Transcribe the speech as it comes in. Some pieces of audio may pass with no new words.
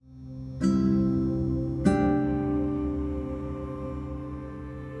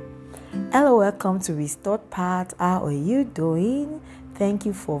welcome to Restored Path. How are you doing? Thank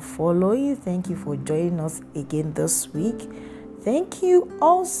you for following. Thank you for joining us again this week. Thank you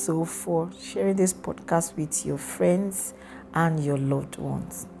also for sharing this podcast with your friends and your loved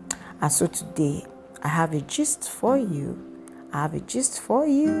ones. And so today, I have a gist for you.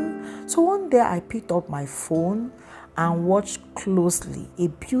 So one day I picked up my phone and watched closely a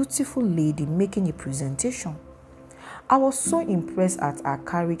beautiful lady making a presentation. I was so impressed at her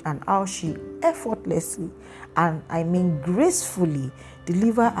courage and how she effortlessly and gracefully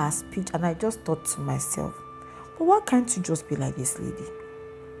delivered her speech, and I just thought to myself, but why can't you just be like this lady?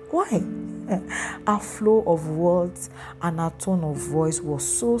 Why? Her flow of words and her tone of voice was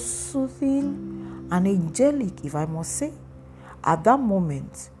so soothing and angelic, if I must say. At that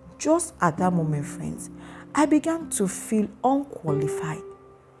moment, friends, I began to feel unqualified,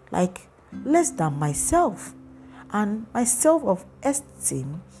 like less than myself. And my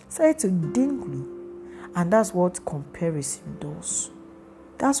self-esteem started to dingle. And that's what comparison does.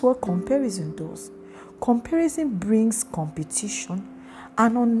 Comparison brings competition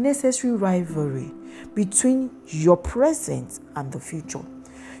and unnecessary rivalry between your present and the future.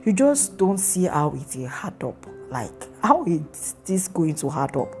 You just don't see how it will add up. Like, how is this going to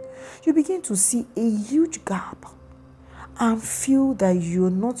add up? You begin to see a huge gap and feel that you're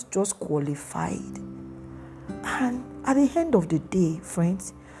not just qualified. And at the end of the day,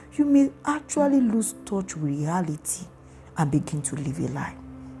 friends, you may actually lose touch with reality and begin to live a lie.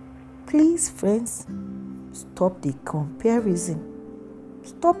 Please, friends, stop the comparison.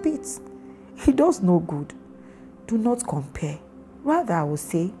 Stop it. It does no good. Do not compare. Rather, I will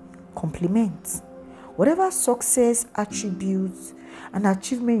say, compliment. Whatever success, attributes, and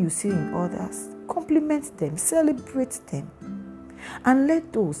achievement you see in others, compliment them, celebrate them, and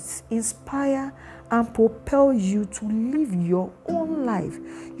let those inspire and propel you to live your own life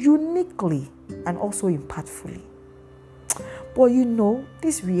uniquely and also impactfully. But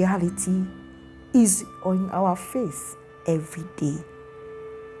this reality is on our face every day.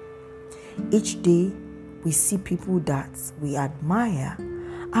 Each day, we see people that we admire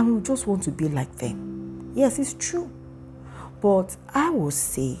and we just want to be like them. Yes, it's true. But I will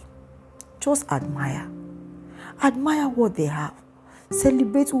say, just admire. Admire what they have.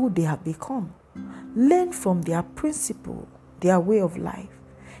 Celebrate who they have become. Learn from their principle, their way of life,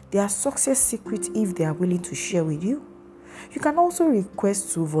 their success secret if they are willing to share with you. You can also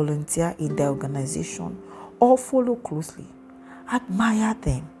request to volunteer in their organization or follow closely. Admire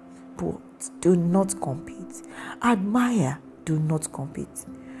them, but do not compete. Admire, do not compete.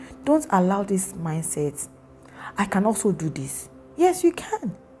 Don't allow this mindset, I can also do this. Yes, you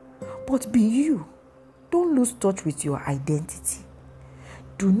can, but be you. Don't lose touch with your identity.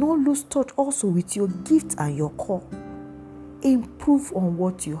 Do not lose touch also with your gift and your call. Improve on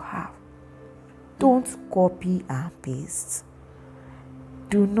what you have. Don't copy and paste.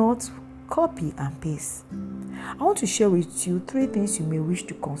 Do not copy and paste. I want to share with you 3 things you may wish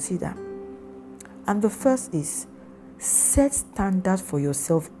to consider. And the first is, set standards for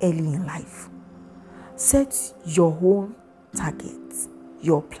yourself early in life. Set your own targets,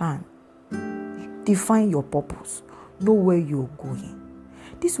 your plan. Define your purpose. Know where you're going.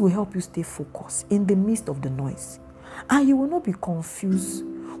 This will help you stay focused in the midst of the noise. And you will not be confused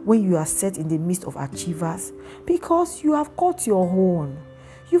when you are set in the midst of achievers, because you have caught your own.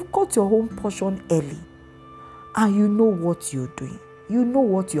 You've caught your own portion early. And you know what you're doing. You know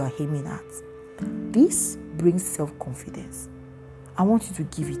what you are aiming at. This brings self-confidence. I want you to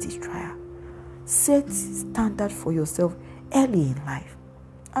give it a try. Set standard for yourself early in life.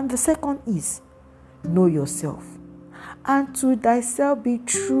 And the second is, know yourself. And to thyself be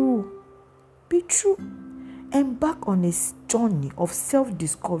true. Be true. Embark on a journey of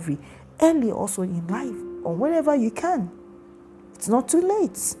self-discovery early also in life, or whenever you can. It's not too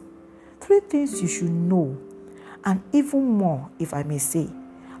late. 3 things you should know, and even more, if I may say,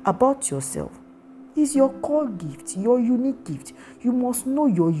 about yourself is your core gift, your unique gift. You must know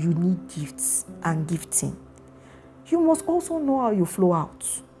your unique gifts and gifting. You must also know how you flow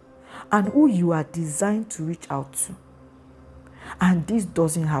out and who you are designed to reach out to. And this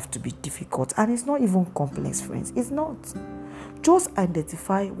doesn't have to be difficult, and it's not even complex, friends. It's not. Just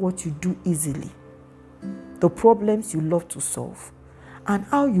identify what you do easily, the problems you love to solve, and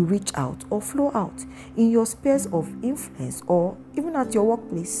how you reach out or flow out in your spheres of influence or even at your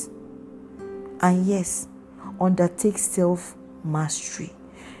workplace. And yes, undertake self-mastery.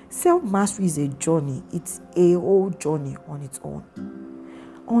 Self-mastery is a journey. It's a whole journey on its own.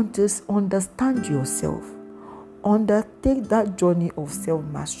 Understand yourself. Undertake that journey of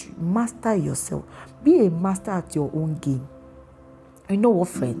self-mastery. Master yourself. Be a master at your own game. You know what,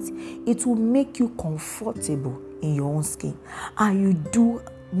 friends? It will make you comfortable in your own skin. And you do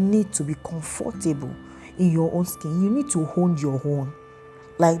need to be comfortable in your own skin. You need to own your own.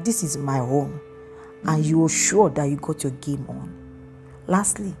 Like, this is my own. And you are sure that you got your game on.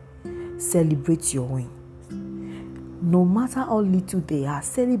 Lastly, celebrate your wins. No matter how little they are,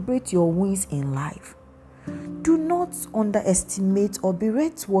 celebrate your wins in life. Do not underestimate or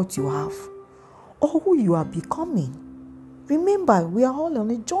berate what you have or who you are becoming. Remember, we are all on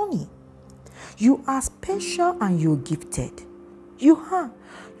a journey. You are special and you're gifted. You are.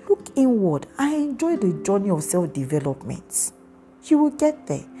 Look inward and enjoy the journey of self-development. You will get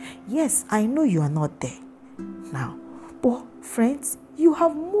there. Yes, I know you are not there now. But friends, you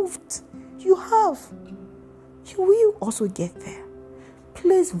have moved. You have. You will also get there.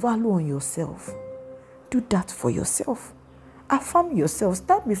 Place value on yourself. Do that for yourself. Affirm yourself.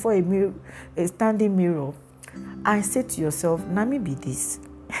 Stand before a standing mirror and say to yourself, "Na me be this."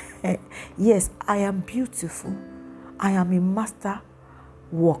 Yes, I am beautiful. I am a master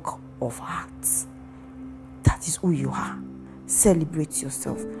work of art. That is who you are. Celebrate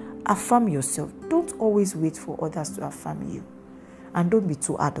yourself. Affirm yourself. Don't always wait for others to affirm you. And don't be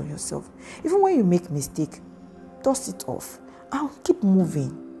too hard on yourself. Even when you make mistake, dust it off and keep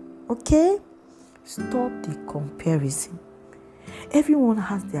moving. Okay? Stop the comparison. Everyone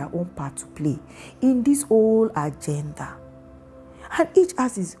has their own part to play in this whole agenda. And each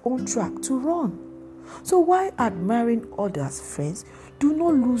has his own track to run. So while admiring others, friends, do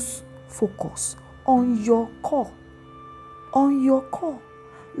not lose focus on your core. On your core.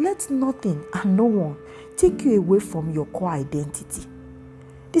 Let nothing and no one take you away from your core identity.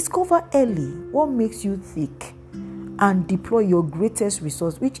 Discover early what makes you tick and deploy your greatest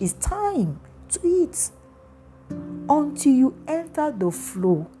resource, which is time, to it. Until you enter the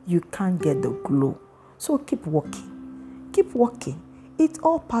flow, you can't get the glow. So keep walking. Keep walking. It's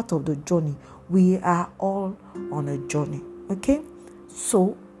all part of the journey. We are all on a journey. Okay?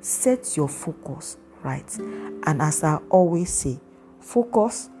 So set your focus right. And as I always say,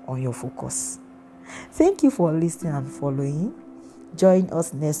 focus on your focus. Thank you for listening and following. Join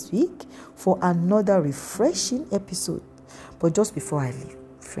us next week for another refreshing episode. But just before I leave,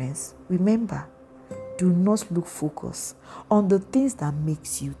 friends, remember, do not look focused on the things that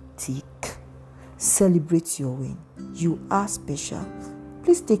makes you tick. Celebrate your win. You are special.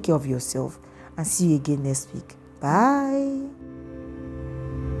 Please take care of yourself and see you again next week. Bye.